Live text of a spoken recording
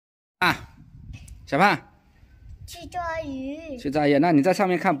啊，小胖，去抓鱼。去抓鱼，那你在上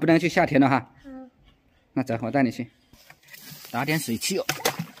面看，不能去下田了哈。好。那走，我带你去。打点水汽哦。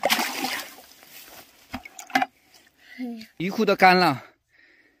鱼库都干了，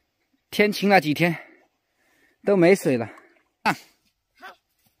天晴了几天，都没水了。啊！好，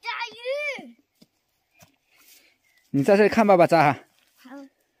抓鱼。你在这里看爸爸抓哈。好。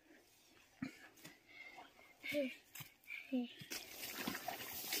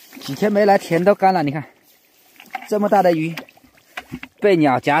几天没来，田都干了。你看，这么大的鱼，被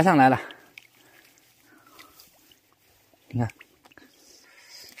鸟夹上来了。你看，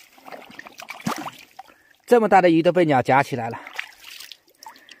这么大的鱼都被鸟夹起来了，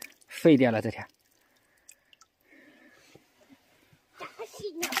废掉了这条。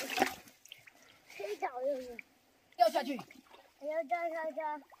掉下去！我要掉下去。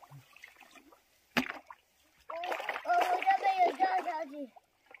我这边有掉下去。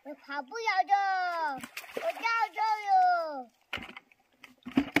我跑不了的，我掉这了，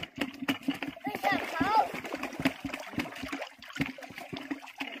我想跑。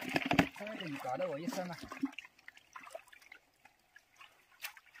这个鱼搞得我一身啊！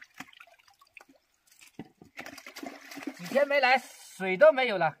几天没来，水都没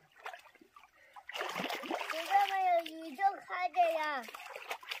有了。水都没有，鱼就看着呀。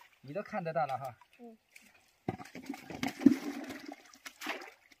你都看得到了哈。嗯。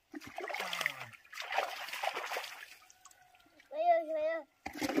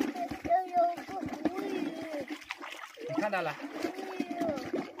有个湖鱼，你看到了？我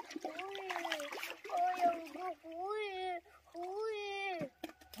有个湖鱼，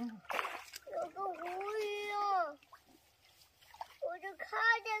有个湖鱼哦，我就看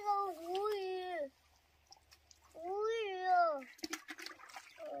见个湖鱼哦，哎呦，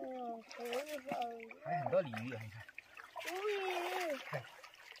好鱼，还有很多鲤鱼，你看。湖鱼，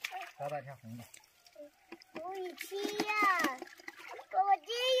抓到一条红的。湖鱼吃呀！我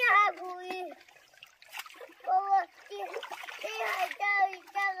这样湖鱼，我这还叫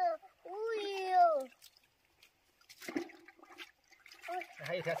个湖鱼哦。还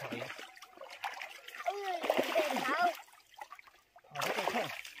有条草鱼。草鱼在跑。跑得够快。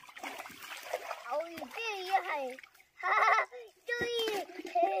草鱼这一海，哈哈，注意，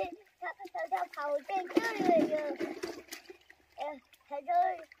它跑在这里了。还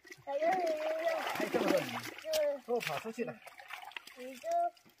这么多鱼，都跑出去了。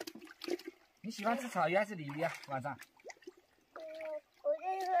你喜欢吃草鱼还是鲤鱼啊？晚上？我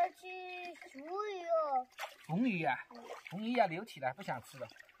这个吃熟鱼哦。红鱼啊，红鱼要留起来，不想吃了。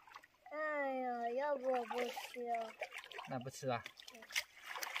哎呀，要不我不吃啊。那不吃啊？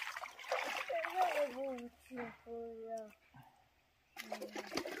要不不吃了。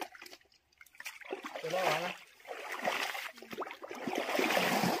都捞完了。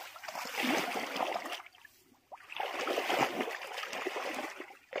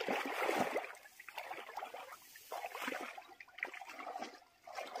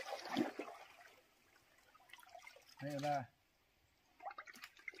没有了，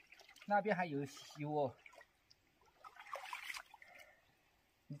那边还有哦。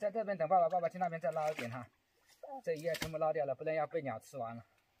你在这边等爸爸，爸爸去那边再捞一点哈。这一页全部捞掉了，不然要被鸟吃完了。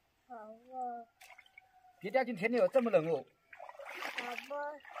好吧。别掉进田里哦，这么冷哦。好吧。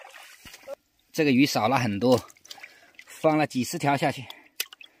这个鱼少了很多，放了几十条下去，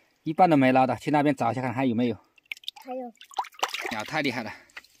一半都没捞到。去那边找一下看还有没有。还有。鸟太厉害了，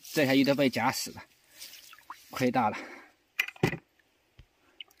这条鱼都被夹死了。亏大了，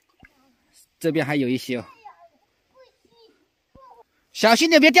这边还有一些哦，小心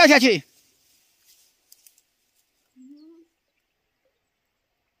点，别掉下去。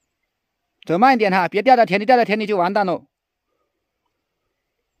走慢一点哈，别掉到田里，掉到田里就完蛋喽。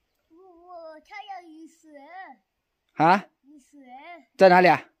我看到鱼水。啊？鱼水。在哪里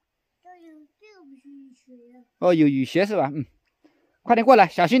啊？这个不是鱼水啊。哦，有雨鞋是吧？嗯，快点过来，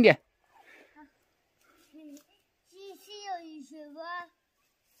小心点。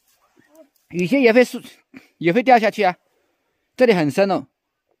雨鞋也会掉下去啊，这里很深哦，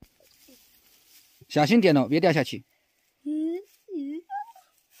小心点哦，别掉下去。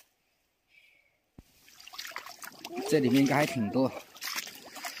这里面应该还挺多，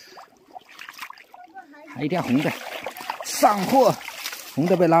还有一条红的，上货，红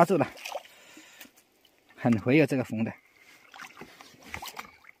的被拉住了，很肥哦，这个红的。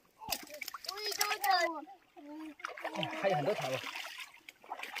还有很多条哦。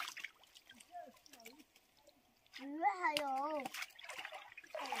鱼还有。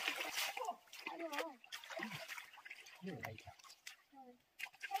又来一条，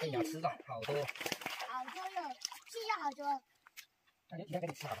被鸟吃了好多。好多了，现在好多。那就提前给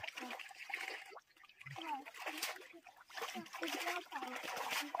你吃好吧。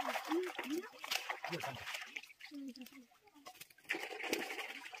又上去。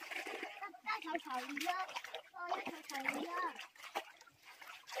大条草鱼啊！哦，要条草鱼啊！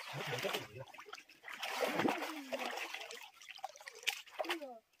我准备这个鱼了。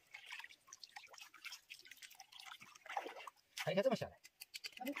还有一条这么小的。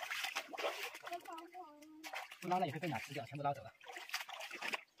不捞了也会被鸟吃掉，全部捞走了。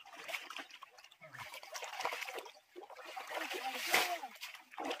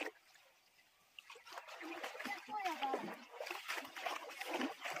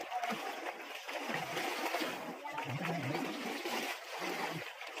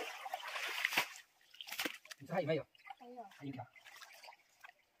你这还有没有？还有。还有一条。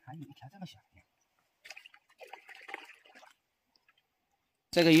还有一条这么小的。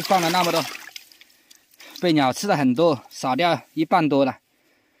这个鱼放了那么多，被鸟吃了很多，少掉一半多了。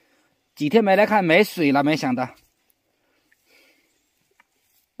几天没来看没水了，没想到。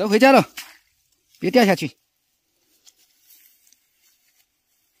都回家了，别掉下去。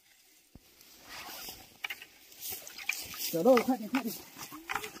走喽，快点快点。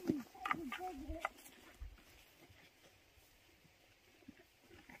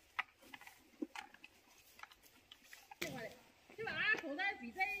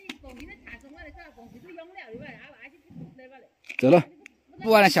走了，不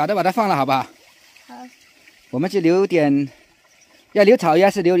玩了，小的把它放了，好不好？好。我们去留点，要留草鱼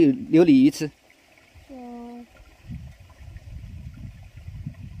还是留鲤鱼吃？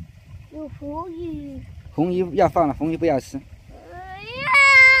有红鱼。红鱼要放了，红鱼不要吃。哎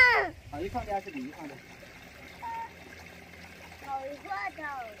呀！草鱼放的还是鲤鱼放的？草鱼挂的，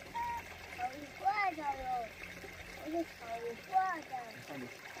草鱼挂的哟，我是草鱼挂的。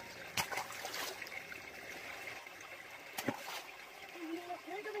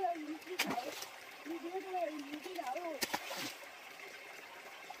你这边有鱼鸡头，你这边有鱼鸡头。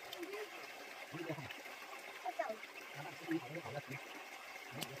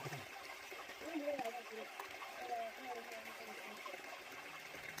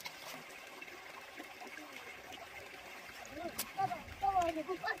爸爸，你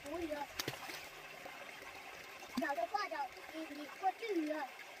不挂红鱼了？小的挂着，你挂鲫鱼了？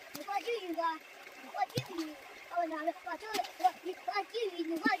你挂鲫鱼吧？你挂鲫鱼。哦，拿着，把这个，你挂鲫鱼，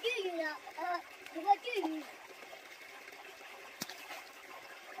你挂鲫鱼了？你挂鲫鱼。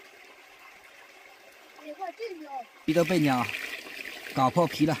你挂鲫鱼哦。鱼都被鸟搞破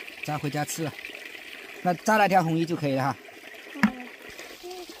皮了，抓回家吃了。那抓了条红鱼就可以了哈。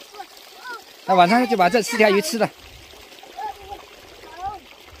那晚上就把这4条鱼吃了。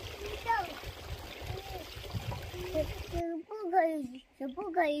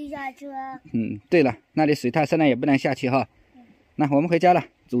不可以下去啊。对了，那里水太深了，也不能下去哈。那我们回家了，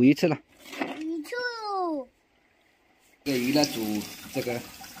煮鱼吃了。鱼醋。这鱼呢，煮这个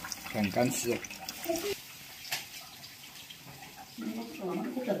很干吃。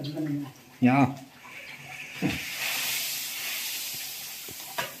鸟。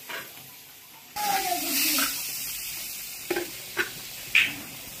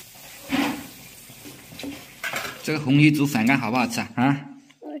这个红鱼煮粉干好不好吃啊？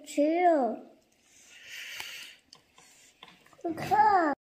好吃哦！我看。